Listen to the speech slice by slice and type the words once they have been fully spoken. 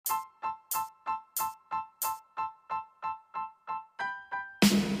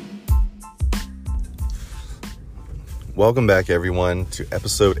Welcome back, everyone, to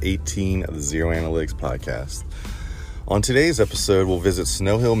episode 18 of the Zero Analytics podcast. On today's episode, we'll visit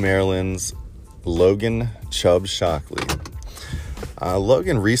Snow Hill, Maryland's Logan Chubb Shockley.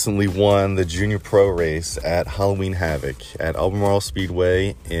 Logan recently won the Junior Pro race at Halloween Havoc at Albemarle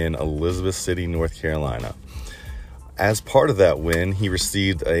Speedway in Elizabeth City, North Carolina. As part of that win, he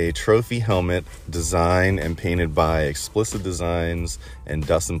received a trophy helmet designed and painted by Explicit Designs and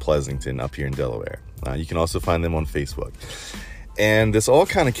Dustin Pleasington up here in Delaware. You can also find them on Facebook. And this all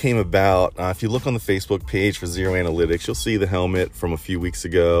kind of came about, if you look on the Facebook page for Zero Analytics, you'll see the helmet from a few weeks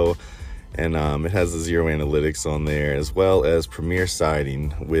ago. And it has the Zero Analytics on there, as well as Premier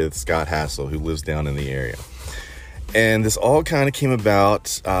Siding with Scott Hassel, who lives down in the area. And this all kind of came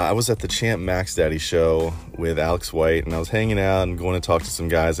about, I was at the Champ Max Daddy show with Alex White, and I was hanging out and going to talk to some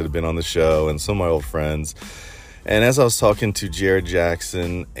guys that had been on the show and some of my old friends. And as I was talking to Jared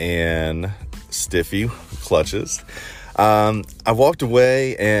Jackson and Stiffy Clutches, I walked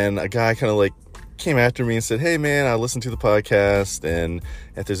away and a guy kind of came after me and said, "Hey man, I listened to the podcast, and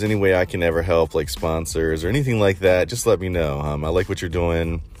if there's any way I can ever help, like sponsors or anything like that, just let me know. I like what you're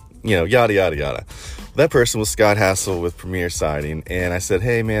doing, yada, yada, yada." That person was Scott Hassel with Premier Siding. And I said,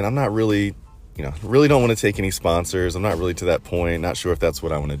 "Hey man, I'm not really, really don't want to take any sponsors. I'm not really to that point. Not sure if that's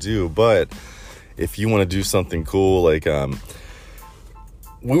what I want to do. But if you want to do something cool,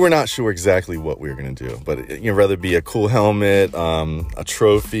 we were not sure exactly what we were going to do, but rather be a cool helmet, a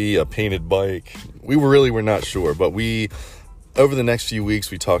trophy, a painted bike. We were not sure, but over the next few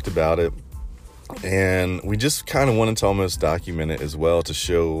weeks, we talked about it, and we just kind of wanted to almost document it as well to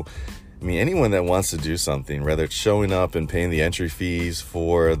show, anyone that wants to do something, whether it's showing up and paying the entry fees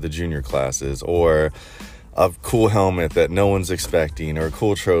for the junior classes, or a cool helmet that no one's expecting, or a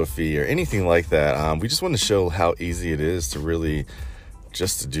cool trophy, or anything like that. We just want to show how easy it is to really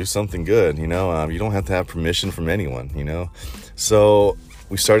just to do something good, you don't have to have permission from anyone, So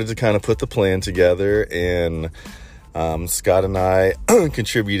we started to kind of put the plan together, and Scott and I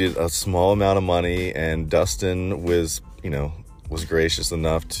contributed a small amount of money, and Dustin was gracious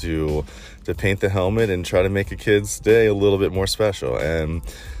enough to paint the helmet and try to make a kid's day a little bit more special. And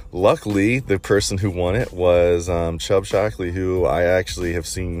luckily, the person who won it was Chubb Shockley, who I actually have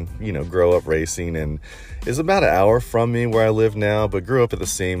seen, grow up racing, and is about an hour from me where I live now, but grew up at the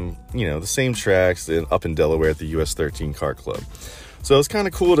same tracks up in Delaware at the US 13 Kart Club. So it's kind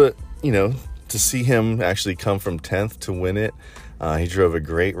of cool to see him actually come from 10th to win it. He drove a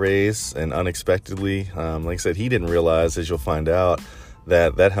great race, and unexpectedly, like I said, he didn't realize, as you'll find out,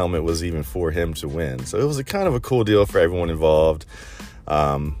 that helmet was even for him to win. So it was a kind of a cool deal for everyone involved.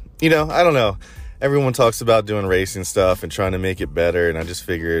 I don't know. Everyone talks about doing racing stuff and trying to make it better, and I just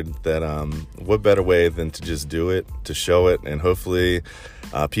figured that what better way than to just do it, to show it, and hopefully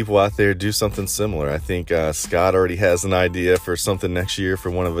people out there do something similar. I think Scott already has an idea for something next year for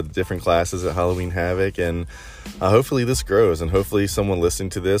one of the different classes at Halloween Havoc, and hopefully this grows, and hopefully someone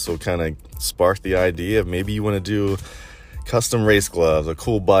listening to this will kind of spark the idea of maybe you want to do custom race gloves, a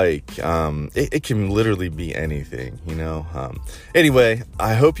cool bike. It can literally be anything, Anyway,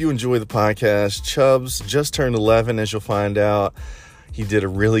 I hope you enjoy the podcast. Chubbs just turned 11, as you'll find out. He did a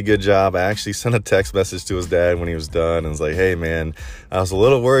really good job. I actually sent a text message to his dad when he was done and was like, "Hey man, I was a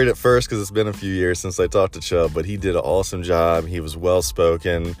little worried at first because it's been a few years since I talked to Chubb, but he did an awesome job. He was well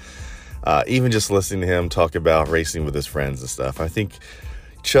spoken. Even just listening to him talk about racing with his friends and stuff, I think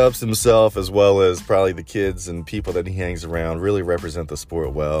Chubbs himself, as well as probably the kids and people that he hangs around, really represent the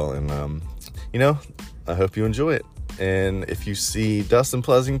sport well. And, I hope you enjoy it. And if you see Dustin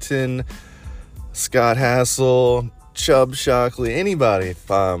Pleasington, Scott Hassel, Chubb Shockley, anybody,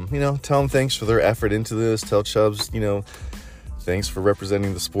 tell them thanks for their effort into this. Tell Chubbs, thanks for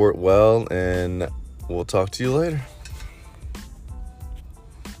representing the sport well. And we'll talk to you later.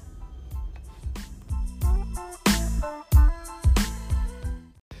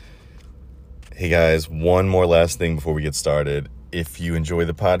 Hey guys, one more last thing before we get started. If you enjoy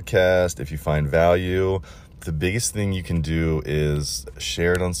the podcast, if you find value, the biggest thing you can do is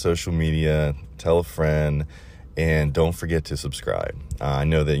share it on social media, tell a friend, and don't forget to subscribe. I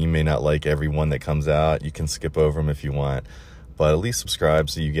know that you may not like every one that comes out. You can skip over them if you want, but at least subscribe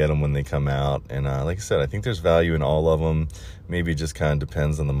so you get them when they come out. And like I said, I think there's value in all of them. Maybe it just kind of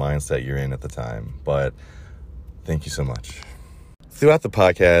depends on the mindset you're in at the time, but thank you so much. Throughout the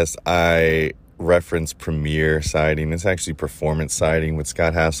podcast, I reference Premier Siding. It's actually Performance Siding with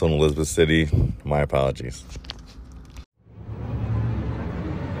Scott Hassel in Elizabeth City. My apologies.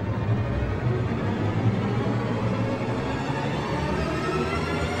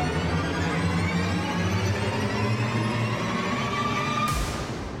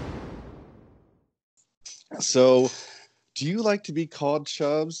 So do you like to be called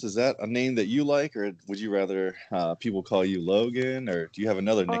Chubbs? Is that a name that you like, or would you rather people call you Logan, or do you have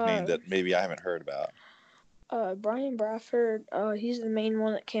another nickname Uh, that maybe I haven't heard about? Brian Bradford, he's the main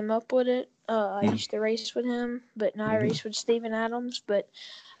one that came up with it. I used to race with him, but now I Mm-hmm. race with Steven Adams. But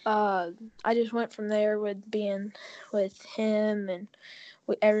uh, I just went from there with being with him, and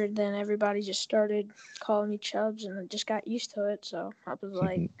then everybody just started calling me Chubbs, and I just got used to it. So I was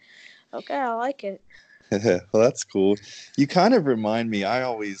like, okay, I like it. Well, that's cool. You kind of remind me. I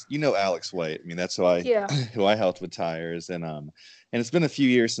always, Alex White. I mean, that's who I Yeah. who I helped with tires, and it's been a few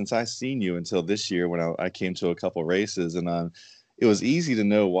years since I seen you until this year when I came to a couple races, and it was easy to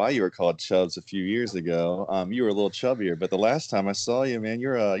know why you were called Chubbs a few years ago. You were a little chubbier, but the last time I saw you, man,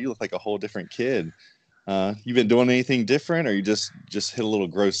 you look like a whole different kid. You been doing anything different, or you just hit a little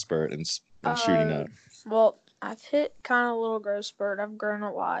growth spurt and shooting Uh, up? well, I've hit kind of a little growth spurt. I've grown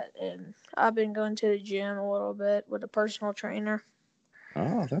a lot, and I've been going to the gym a little bit with a personal trainer.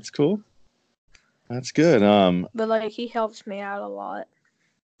 Oh, that's cool. That's good. But like he helps me out a lot.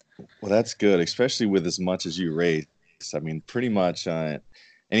 Well, that's good, especially with as much as you race. I mean, pretty much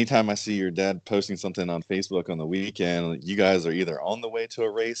anytime I see your dad posting something on Facebook on the weekend, you guys are either on the way to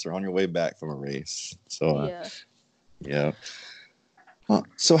a race or on your way back from a race. So, Yeah. yeah. Huh.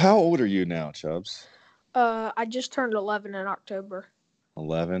 So, how old are you now, Chubbs? I just turned 11 in October.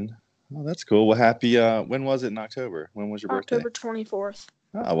 11. Oh, that's cool. Well, happy. When was it in October? When was your birthday? October 24th.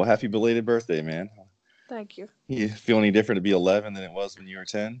 Oh, well, happy belated birthday, man. Thank you. You feel any different to be 11 than it was when you were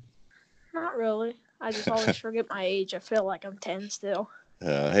 10? Not really. I just always forget my age. I feel like I'm 10 still.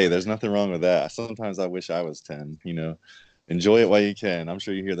 Hey, there's nothing wrong with that. Sometimes I wish I was 10. Enjoy it while you can. I'm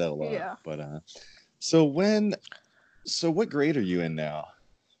sure you hear that a lot. Yeah. But so when, so what grade are you in now?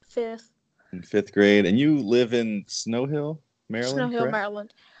 Fifth. In fifth grade, and you live in Snow Hill, Snow Maryland, Hill, correct?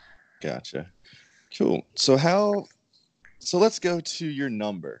 Maryland. Gotcha. Cool. So let's go to your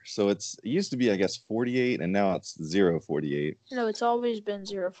number. So it used to be, I guess, 48, and now it's 048. No, it's always been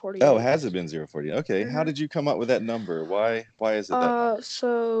Oh, 048. has it been 048? Okay. How Mm-hmm. did you come up with that number? Why is it that number?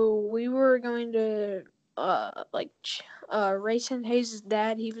 So we were going to racing Hayes'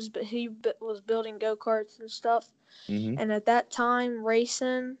 dad. Was building go karts and stuff, Mm-hmm. and at that time,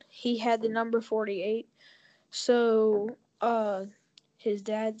 racing he had the number 48. So his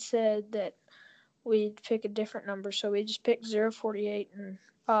dad said that we'd pick a different number, so we just picked 048, and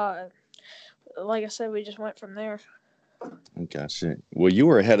like I said, we just went from there. Gotcha. Well, you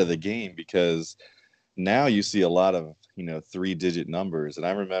were ahead of the game because now you see a lot of three-digit numbers, and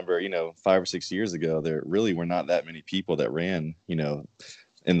I remember 5 or 6 years ago there really were not that many people that ran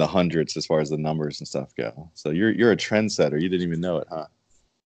in the hundreds as far as the numbers and stuff go. So you're a trendsetter. You didn't even know it,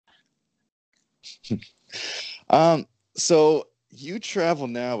 huh? So you travel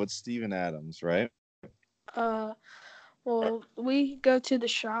now with Steven Adams, right? Uh, well, we go to the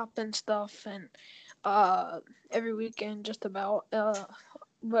shop and stuff, and uh, every weekend just about.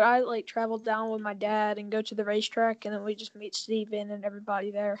 But I like travel down with my dad and go to the racetrack, and then we just meet Steven and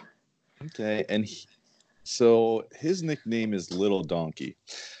everybody there. Okay, and so his nickname is Little Donkey,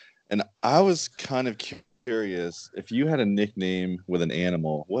 and I was kind of curious if you had a nickname with an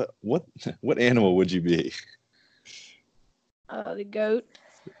animal, what what animal would you be? The goat.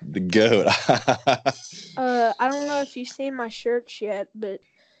 The goat. I don't know if you've seen my shirts yet, but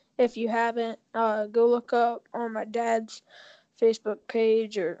if you haven't, go look up on my dad's Facebook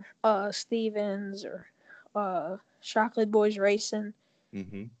page or Stevens or Shockley Boys Racing.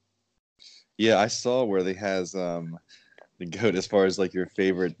 hmm Yeah, I saw where they has the goat as far as like your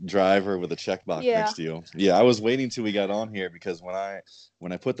favorite driver with a checkbox Yeah. next to you. Yeah, I was waiting till we got on here because when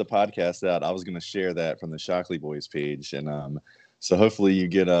I put the podcast out, I was going to share that from the Shockley Boys page, and so hopefully you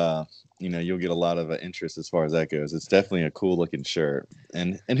get you'll get a lot of interest as far as that goes. It's definitely a cool looking shirt.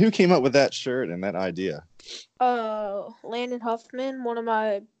 And who came up with that shirt and that idea? Landon Huffman, one of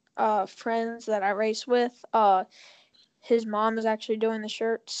my friends that I race with. His mom is actually doing the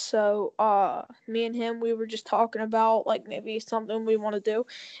shirts, so me and him we were just talking about like maybe something we want to do,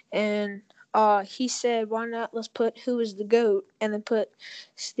 and he said why not let's put who is the goat and then put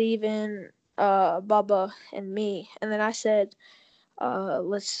Steven, Bubba and me, and then I said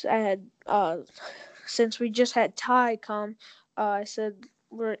let's add since we just had Ty come,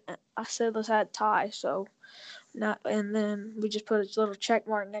 we're I said let's add Ty, so not, and then we just put a little check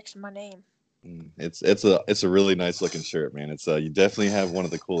mark next to my name. It's a really nice looking shirt, man. It's you definitely have one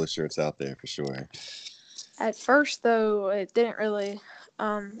of the coolest shirts out there for sure. At first, though, it didn't really.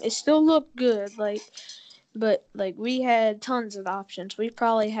 It still looked good, but like we had tons of options. We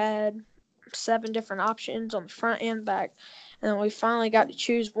probably had 7 different options on the front and back, and then we finally got to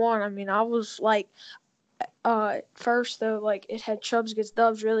choose one. I mean, I was like, At first though, like it had Chubbs Gets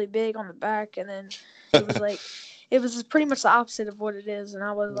Dubs really big on the back, and then it was like it was pretty much the opposite of what it is, and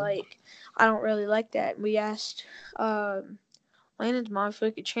I was like, I don't really like that. And we asked Landon's mom if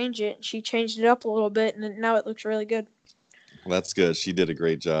we could change it, and she changed it up a little bit, and now it looks really good. Well, that's good. She did a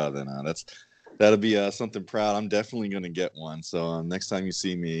great job, and that'll be something proud. I'm definitely going to get one. So next time you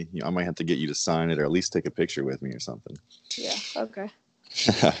see me, I might have to get you to sign it or at least take a picture with me or something. Yeah. Okay.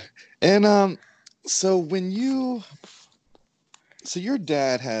 And so so your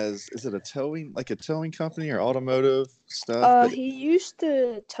dad is it a towing company or automotive stuff? He used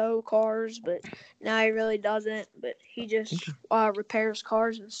to tow cars, but now he really doesn't. But he just repairs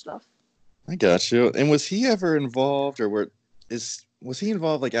cars and stuff. I got you. And was he ever involved, or was he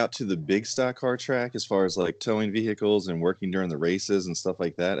involved like out to the big stock car track as far as like towing vehicles and working during the races and stuff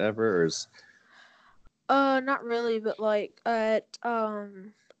like that ever? Or is Not really, but like at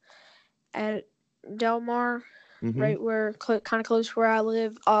Del Mar, mm-hmm. right where kind of close where I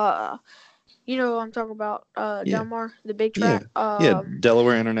live. You know what I'm talking about? Yeah, Del Mar, the big yeah, track. yeah,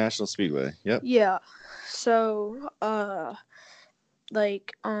 Delaware International Speedway. Yep. Yeah. So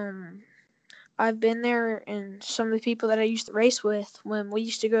like I've been there, and some of the people that I used to race with, when we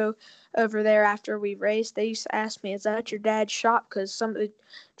used to go over there after we raced, they used to ask me, "Is that your dad's shop?" Because some of the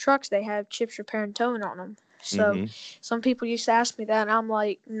trucks they have chips repair and towing on them. So Mm-hmm. some people used to ask me that, and I'm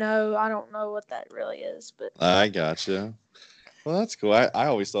like, no, I don't know what that really is. But I gotcha. Well, that's cool. I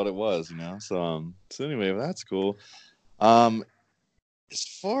always thought it was. So anyway, well, that's cool. Um, as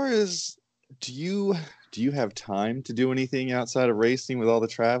far as do you do you have time to do anything outside of racing with all the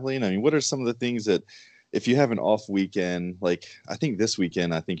traveling? I mean, what are some of the things that if you have an off weekend, like I think this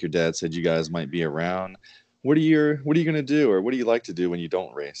weekend, I think your dad said you guys might be around. What are you gonna do, or what do you like to do when you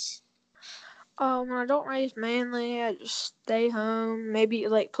don't race? when I don't race mainly, I just stay home, maybe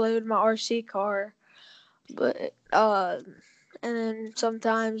like play with my RC car. But and then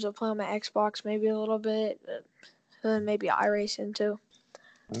sometimes I'll play on my Xbox maybe a little bit. And then maybe iRacing too.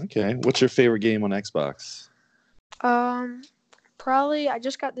 Okay, what's your favorite game on Xbox? Um, Probably I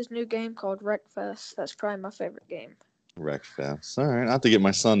just got this new game called Wreckfest. That's probably my favorite game. Wreckfest. All right, I have to get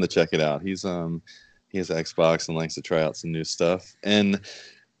my son to check it out. He has Xbox and likes to try out some new stuff. And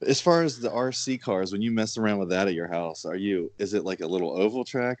as far as the RC cars, when you mess around with that at your house, is it like a little oval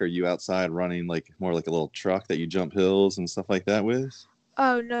track? Or are you outside running like more like a little truck that you jump hills and stuff like that with?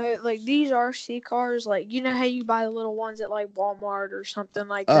 Oh no, like these RC cars, like you know how you buy the little ones at like Walmart or something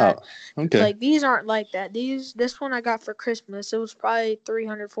like Oh, that. okay. Like these aren't like that. This one I got for Christmas. It was probably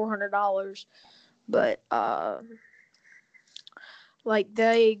 $300-$400. But like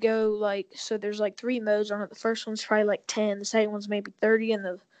they go like, so there's like three modes on it. The first one's probably like 10, the second one's maybe 30,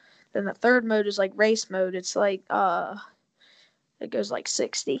 and then the third mode is like race mode. It's like it goes like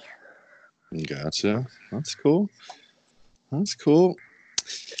 60. Gotcha. That's cool. That's cool.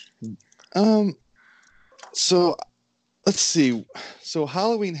 Um, so let's see. So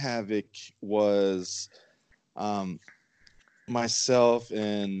Halloween Havoc was um myself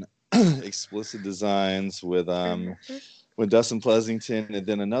and Explicit Designs Mm-hmm. with Dustin Pleasington, and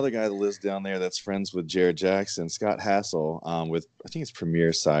then another guy that lives down there that's friends with Jared Jackson, Scott Hassel, with I think it's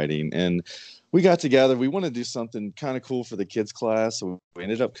Premier Sighting, and we got together. We want to do something kind of cool for the kids class, so we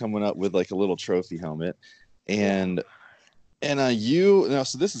ended up coming up with like a little trophy helmet, Yeah. and you now.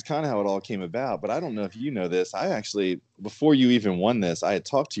 So this is kind of how it all came about, but I don't know if you know this. I actually, before you even won this, I had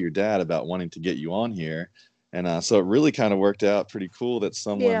talked to your dad about wanting to get you on here. And so it really kind of worked out pretty cool that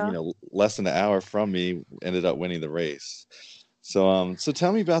someone, Yeah. less than an hour from me ended up winning the race. So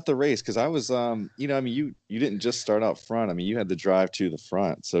tell me about the race, because I was, I mean, you didn't just start out front. I mean, you had to drive to the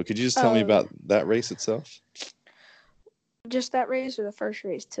front. So could you just tell me Oh, about that race itself? just that race or the first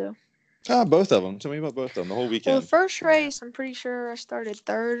race too? Both of them. Tell me about both of them. The whole Well, the weekend. first race, I'm pretty sure I started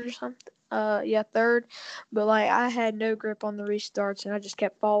third or something. Yeah, third. But like I had no grip on the restarts, and I just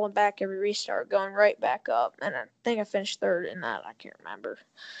kept falling back every restart, going right back up. And I think I finished third in that. I can't remember.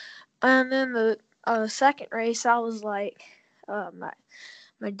 And then the second race, I was like,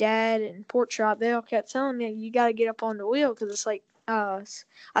 my dad and Port Shop, they all kept telling me you got to get up on the wheel because it's like I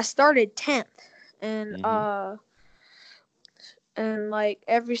started 10th, and Hmm. like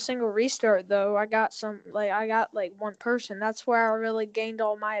every single restart though I got like one person. That's where I really gained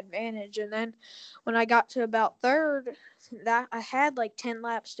all my advantage. And then when I got to about third, that I had like 10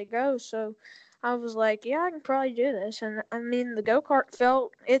 laps to go, so I was like, yeah, I can probably do this. And I mean, the go-kart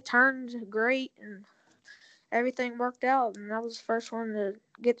felt, it turned great, and everything worked out, and I was the first one to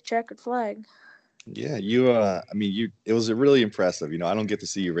get the checkered flag. Yeah, I mean, it was really impressive. I don't get to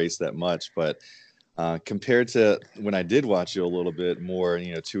see you race that much, but Compared to when I did watch you a little bit more,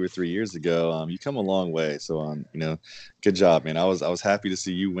 2 or 3 years ago, you come a long way. So, good job, man. I was happy to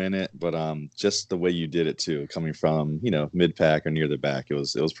see you win it, but just the way you did it too, coming from mid pack or near the back, it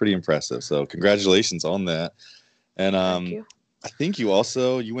was pretty impressive. So, congratulations on that. And Thank you. I think you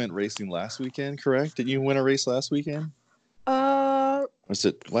went racing last weekend, correct? Did you win a race last weekend? Uh, Was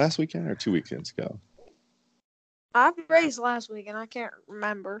it last weekend or 2 weekends ago? I raced last week and I can't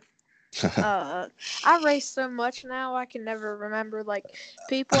remember. I race so much now I can never remember. Like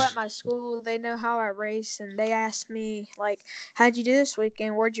people at my school, they know how I race, and they ask me like, "How'd you do this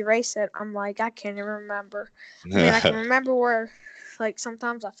weekend? Where'd you race at?" I'm like, I can't even remember. I mean, I can remember where, like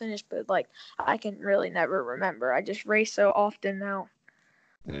sometimes I finish, but like I can really never remember. I just race so often now.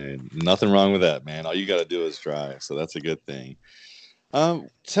 And nothing wrong with that, man. All you got to do is drive, so that's a good thing.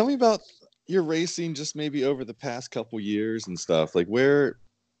 Tell me about your racing, just maybe over the past couple years and stuff. Like,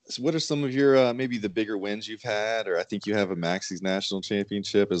 what are some of your maybe the bigger wins you've had, or I think you have a Maxis National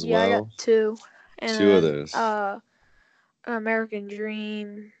Championship as Yeah, I got well. two, and Two of then those. American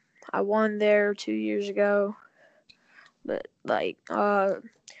Dream. I won there 2 years ago, but like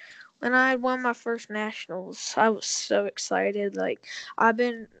when I won my first nationals, I was so excited. Like I've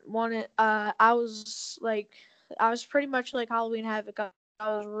been wanting. I was pretty much like Halloween Havoc. I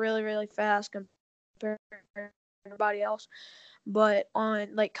was really really fast compared to everybody else. But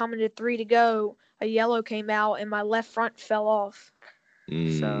on like coming to three to go, a yellow came out and my left front fell off.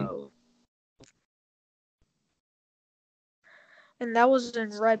 Mm, So and that was in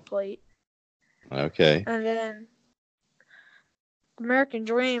red plate. okay. And then American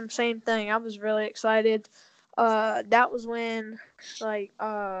Dream, same thing. I was really excited. That was when I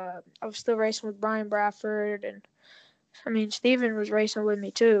was still racing with Brian Bradford, and I mean Steven was racing with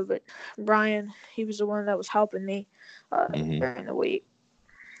me too, but Brian, he was the one that was helping me Hmm. during the week.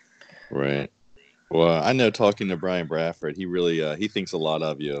 Right. Well, I know talking to Brian Bradford, he really he thinks a lot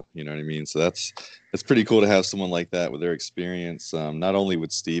of you. You know what I mean? So that's pretty cool to have someone like that with their experience, not only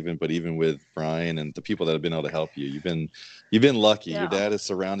with Steven, but even with Brian and the people that have been able to help you. You've been lucky. Your Yeah. dad has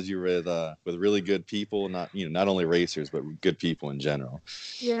surrounded you with really good people, not only racers, but good people in general.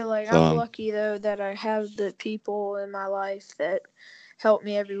 Yeah, like So I'm lucky though that I have the people in my life that help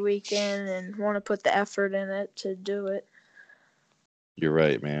me every weekend and want to put the effort in it to do it. you're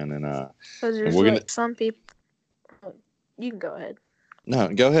right, man. Because And there's we're gonna like some people. You can go ahead. no,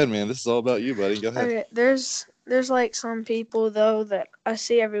 go ahead, man. This is all about you, buddy. Go ahead. Okay, there's like some people though that I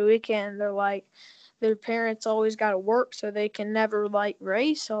see every weekend. They're like their parents always got to work, so they can never like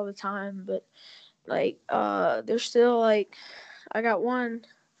race all the time. But like they're still like I got one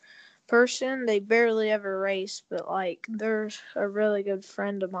person they barely ever race, but like they're a really good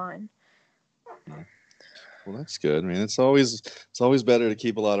friend of mine. Well, that's good. I mean, it's always better to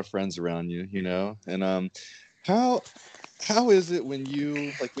keep a lot of friends around you, And how how is it when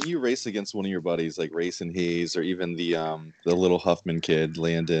you race against one of your buddies like Racing Hayes or even the little Huffman kid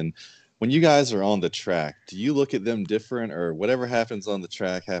Landon? When you guys are on the track, do you look at them different, or whatever happens on the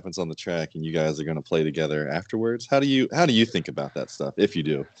track, and you guys are going to play together afterwards? How do you think about that stuff if you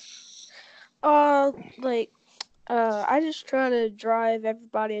do? Uh, like I just try to drive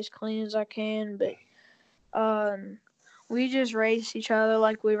everybody as clean as I can, but um, we just race each other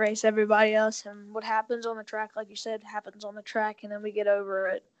like we race everybody else, and what happens on the track, like you said, happens on the track, and then we get over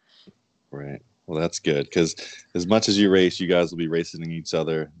it. Right. Well, that's good because as much as you race, you guys will be racing each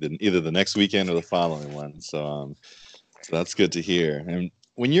other then either the next weekend or the following one. So that's good to hear. And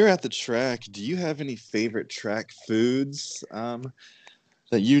when you're at the track, do you have any favorite track foods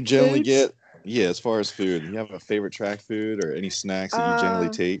that you generally Foods, get? Yeah, as far as food, you have a favorite track food or any snacks that you generally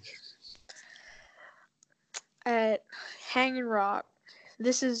uh, take? at Hanging Rock,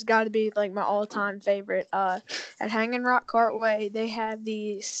 this has got to be like my all-time favorite. At Hanging Rock Cartway, they have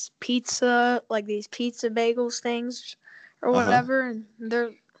these pizza bagels things or Uh huh. whatever, and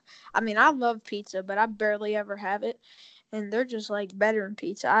they're. I mean, I love pizza, but I barely ever have it, and they're just like better than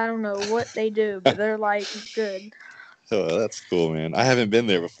pizza. I don't know what they do, but they're like good. Oh, that's cool, man. I haven't been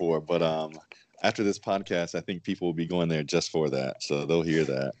there before, but after this podcast, I think people will be going there just for that, so they'll hear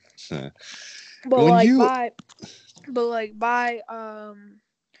that. But when like you by, but like by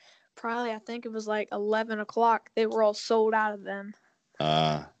probably I think it was like 11 o'clock. They were all sold out of them.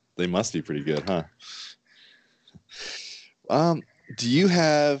 they must be pretty good, huh? Um, do you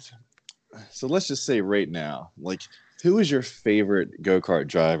have so let's just say right now, like who is your favorite go-kart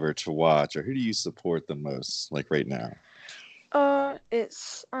driver to watch or who do you support the most like right now?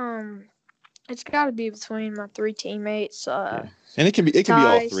 It's got to be between my three teammates. Yeah. And it can be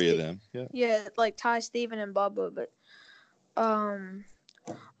all Ty, three of them. Yeah. yeah, like Ty, Steven, and Bubba. But um,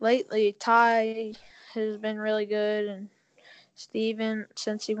 lately Ty has been really good, and Steven,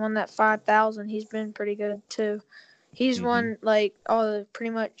 since he won that 5,000, he's been pretty good too. He's Mm-hmm. won like all the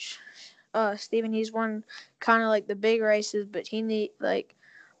pretty much. Steven, he's won kind of like the big races, but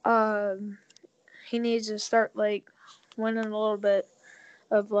um, he needs to start like winning a little bit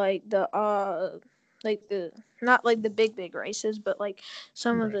of like the not like the big races, but like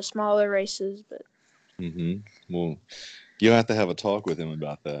some of Right. the smaller races. But Mm-hmm. Well, you'll have to have a talk with him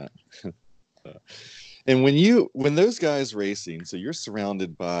about that. And when those guys racing, so you're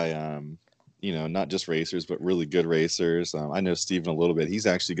surrounded by not just racers, but really good racers. I know Steven a little bit. He's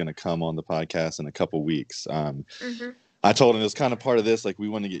actually going to come on the podcast in a couple weeks. mm-hmm. I told him it was kind of part of this. Like, we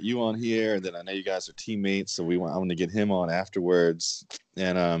want to get you on here, and then I know you guys are teammates, so I want to get him on afterwards.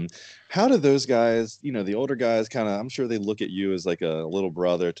 And how do those guys, the older guys, kind of? I'm sure they look at you as like a little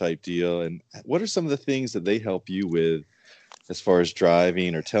brother type deal. And what are some of the things that they help you with, as far as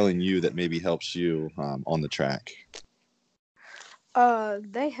driving or telling you that maybe helps you on the track?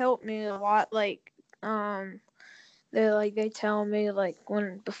 They help me a lot. Like, they tell me like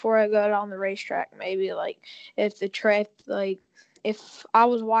when before I go out on the racetrack, maybe like if the track like if I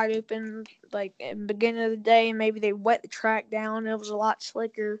was wide open like in the beginning of the day, maybe they wet the track down. It was a lot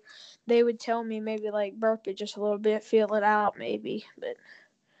slicker. They would tell me maybe like burp it just a little bit, feel it out maybe. But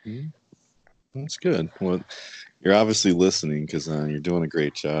Mhm. That's good. Well, you're obviously listening because you're doing a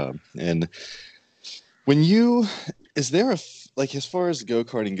great job. And when you, is there like, as far as go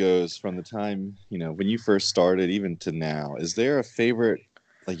karting goes, from the time, when you first started, even to now, is there a favorite,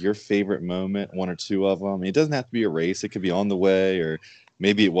 like your favorite moment, one or two of them? I mean, it doesn't have to be a race. It could be on the way, or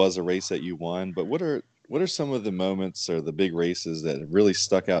maybe it was a race that you won. But what are some of the moments or the big races that really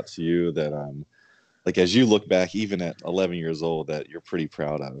stuck out to you that, like, as you look back, even at 11 years old, that you're pretty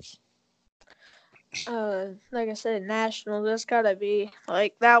proud of? like I said, nationals. That's gotta be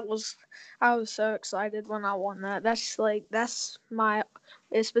like that was. I was so excited when I won that. That's my.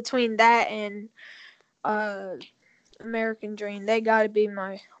 It's between that and uh American Dream. They gotta be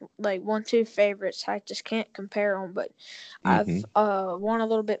my like 1-2 favorites. I just can't compare them. But Mm-hmm. I've won a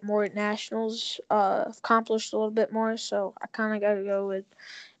little bit more at nationals. Accomplished a little bit more. So I kind of gotta go with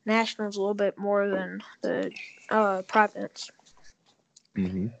nationals a little bit more than the Providence.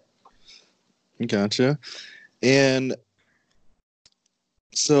 Mm-hmm. Gotcha. And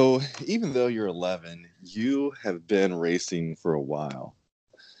so, even though you're 11, you have been racing for a while.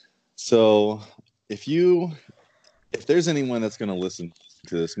 So, if you if there's anyone that's going to listen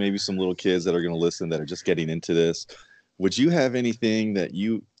to this, maybe some little kids that are going to listen that are just getting into this, would you have anything that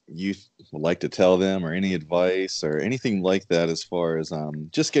you would like to tell them, or any advice or anything like that, as far as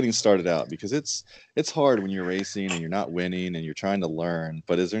just getting started out? Because it's hard when you're racing and you're not winning and you're trying to learn.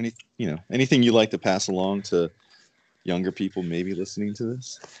 But is there anything you like to pass along to younger people maybe listening to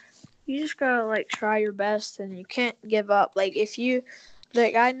this? You just gotta like try your best and you can't give up. Like if you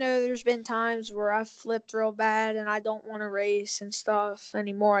like I know there's been times where I've flipped real bad and I don't want to race and stuff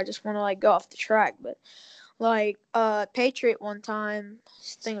anymore. I just want to like go off the track. But like Patriot one time, I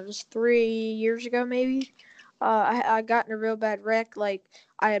think it was 3 years ago maybe. I got in a real bad wreck. Like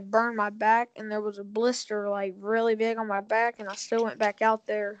I had burned my back and there was a blister like really big on my back, and I still went back out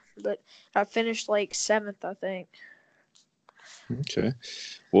there, but I finished like seventh, I think. Okay.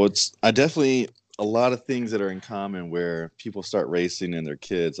 Well, it's I definitely a lot of things that are in common where people start racing and their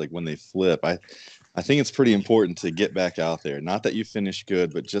kids, like when they flip. I think it's pretty important to get back out there. Not that you finish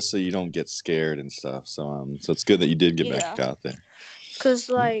good, but just so you don't get scared and stuff. So it's good that you did get back Yeah. out there. Cause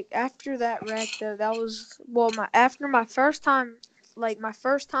like after that wreck though, that was well my after my first time, like my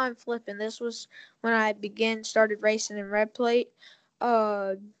first time flipping. This was when I began started racing in red plate.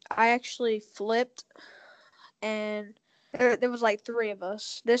 Uh, I actually flipped, and there was like three of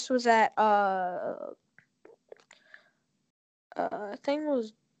us. This was at I think it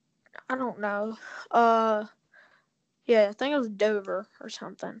was, I don't know, uh yeah, I think it was Dover or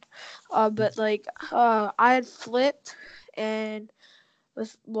something. But like I had flipped and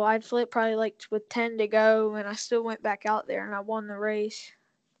I'd flipped probably like with 10 to go, and I still went back out there and I won the race.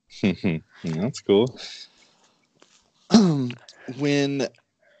 That's cool. when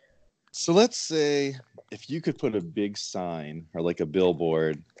so let's say if you could put a big sign or like a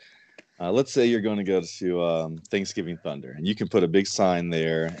billboard. Let's say you're going to go to Thanksgiving Thunder, and you can put a big sign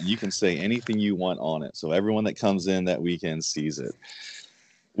there, and you can say anything you want on it, so everyone that comes in that weekend sees it.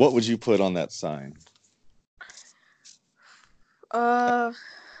 What would you put on that sign? Uh,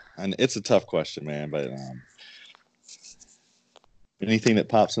 And it's a tough question, man, but anything that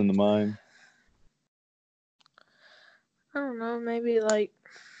pops into mind? I don't know, maybe like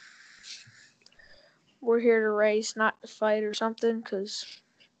we're here to race, not to fight or something, cause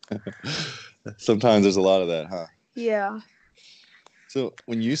Sometimes there's a lot of that, huh? Yeah. So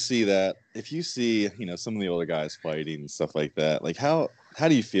when you see that, if you see, some of the older guys fighting and stuff like that, like how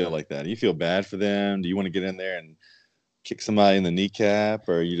do you feel like that? Do you feel bad for them? Do you want to get in there and kick somebody in the kneecap,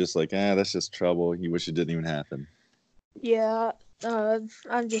 or are you just like, that's just trouble. You wish it didn't even happen? Yeah. I'm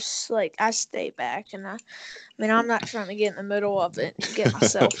just like I stay back, and I mean I'm not trying to get in the middle of it and get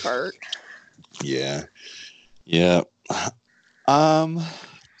myself hurt. Yeah. Yeah. Um.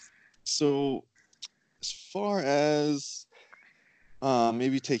 So as far as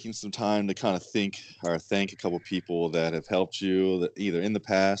maybe taking some time to kind of think or thank a couple people that have helped you, that either in the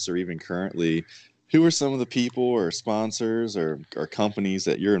past or even currently. Who are some of the people or sponsors or companies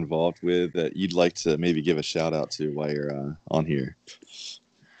that you're involved with that you'd like to maybe give a shout out to while you're on here?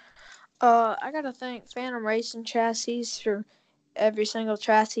 I gotta thank Phantom Racing Chassis for every single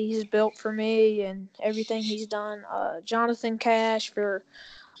chassis he's built for me and everything he's done. Jonathan Cash for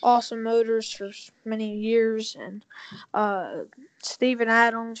Awesome Motors for many years, and Steven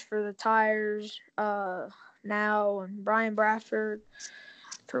Adams for the tires now, and Brian Bradford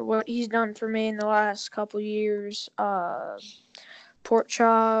for what he's done for me in the last couple years. Port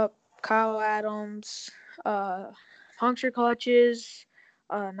Chop, Kyle Adams, Puncture Clutches,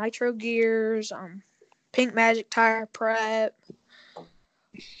 Nitro Gears, Pink Magic Tire Prep,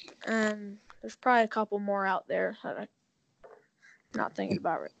 and there's probably a couple more out there that I'm not thinking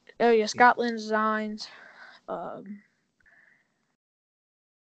about right. Oh yeah, Scotland Designs.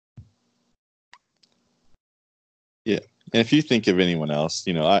 Yeah. And if you think of anyone else,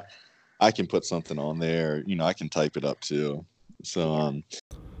 I can put something on there. I can type it up too. So,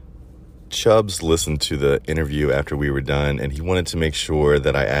 Chubbs listened to the interview after we were done, and he wanted to make sure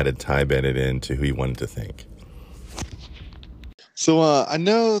that I added Ty Bennett into who he wanted to thank. so I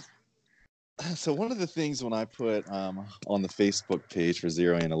know. So one of the things when I put on the Facebook page for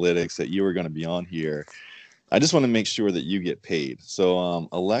Zero Analytics that you were going to be on here, I just want to make sure that you get paid. So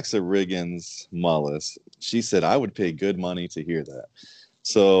Alexa Riggins Mullis, she said I would pay good money to hear that.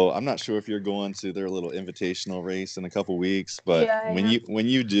 So I'm not sure if you're going to their little invitational race in a couple weeks, but Yeah, when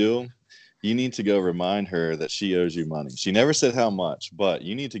you do, you need to go remind her that she owes you money. She never said how much, but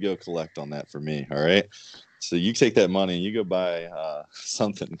you need to go collect on that for me. All right. So you take that money and you go buy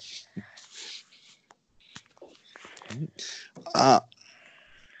something. Uh,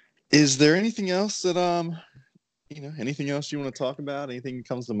 is there anything else that anything else you want to talk about? Anything that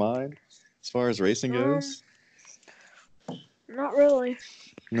comes to mind as far as racing goes? Not really.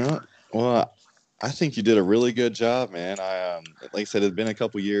 No. Well, I think you did a really good job, man. Like I said, it's been a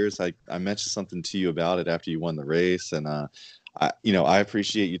couple years. I mentioned something to you about it after you won the race, and I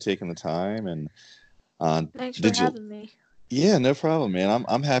appreciate you taking the time. And Thanks for did you? having me. Yeah, no problem, man.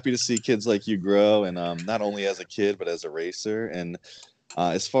 I'm happy to see kids like you grow, and not only as a kid but as a racer. And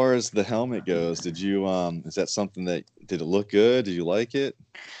as far as the helmet goes, is that something that did it look good? Did you like it?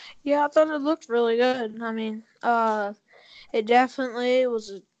 Yeah, I thought it looked really good. I mean, it definitely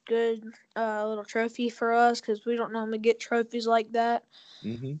was a good little trophy for us because we don't normally get trophies like that.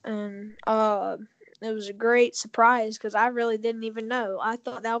 Mm-hmm. And it was a great surprise because I really didn't even know. I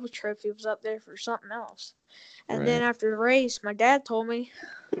thought that was trophy was up there for something else. And then Right. after the race, my dad told me,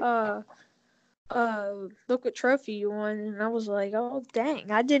 uh, look what trophy you won, and I was like, oh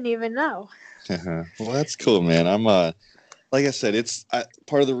dang, I didn't even know. Well, that's cool, man. I'm like I said, it's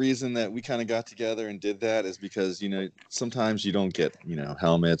part of the reason that we kind of got together and did that is because sometimes you don't get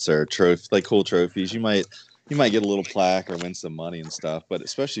helmets or cool trophies. You might get a little plaque or win some money and stuff, but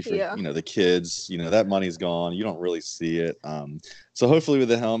especially for Yeah, the kids, that money's gone. You don't really see it. So hopefully with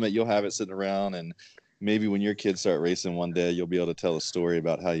the helmet, you'll have it sitting around, and maybe when your kids start racing one day, you'll be able to tell a story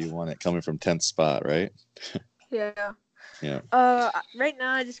about how you won it coming from 10th spot, right? yeah. Yeah. Right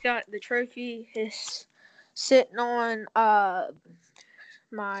now I just got the trophy. It's sitting on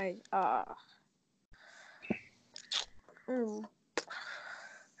my mm,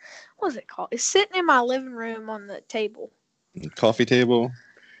 what's it called? It's sitting in my living room on the table. Coffee table.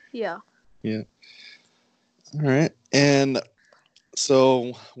 Yeah. Yeah. All right. And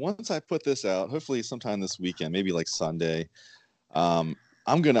so once I put this out, hopefully sometime this weekend, maybe like Sunday, um,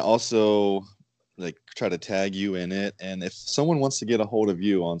 I'm gonna also like try to tag you in it. And if someone wants to get a hold of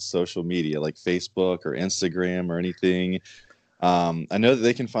you on social media, like Facebook or Instagram or anything, I know that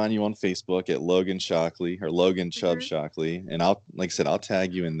they can find you on Facebook at Logan Shockley or Logan Chubb hmm Shockley, and like I said, I'll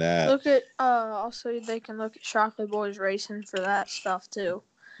tag you in that. Look at also they can look at Shockley Boys Racing for that stuff too.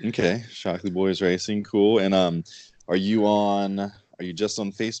 Okay, Shockley Boys Racing, cool. And are you on? Are you just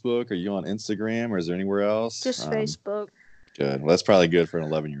on Facebook? Are you on Instagram, or is there anywhere else? Just Facebook. Good. Well, that's probably good for an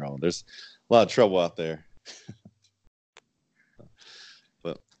 11-year-old. There's a lot of trouble out there.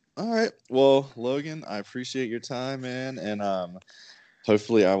 But All right. Well, Logan, I appreciate your time, man, and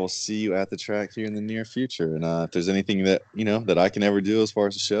hopefully I will see you at the track here in the near future. And if there's anything that that I can ever do as far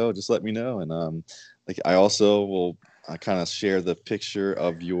as the show, just let me know. And like I also will kind of share the picture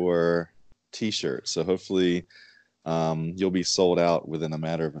of your T-shirt. So hopefully you'll be sold out within a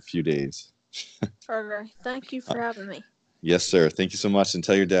matter of a few days. Okay. Thank you for having me. Yes, sir. Thank you so much, and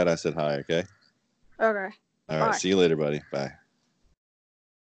tell your dad I said hi. Okay. Okay. All right. Bye. See you later, buddy. Bye.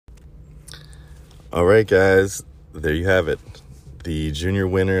 All right, guys, there you have it. The junior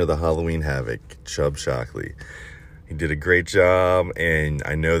winner of the Halloween Havoc, Chubb Shockley. He did a great job, and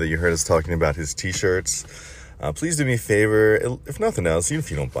I know that you heard us talking about his T-shirts. Please do me a favor, if nothing else, even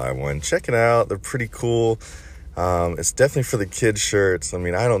if you don't buy one, check it out. They're pretty cool. It's definitely for the kids' shirts. I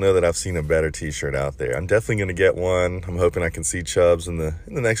mean, I don't know that I've seen a better T-shirt out there. I'm definitely going to get one. I'm hoping I can see Chubbs in the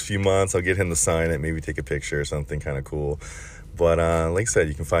next few months. I'll get him to sign it, maybe take a picture or something kind of cool. But like I said,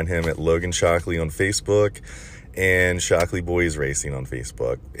 you can find him at Logan Shockley on Facebook and Shockley Boys Racing on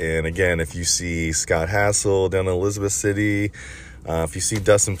Facebook. And again, if you see Scott Hassel down in Elizabeth City, if you see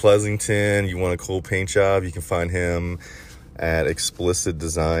Dustin Pleasington, you want a cool paint job, you can find him at Explicit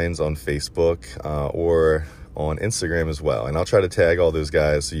Designs on Facebook or on Instagram as well. And I'll try to tag all those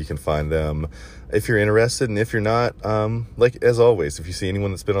guys so you can find them if you're interested. And if you're not, like as always, if you see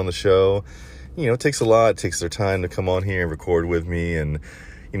anyone that's been on the show, it takes a lot. It takes their time to come on here and record with me. And,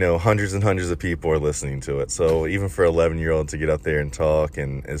 hundreds and hundreds of people are listening to it. So even for an 11-year-old to get up there and talk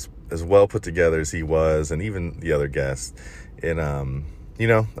and as well put together as he was, and even the other guests, it, I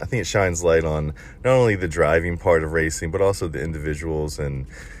think it shines light on not only the driving part of racing, but also the individuals and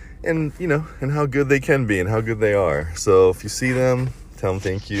how good they can be and how good they are. So if you see them, tell them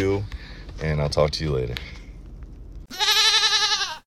thank you, and I'll talk to you later.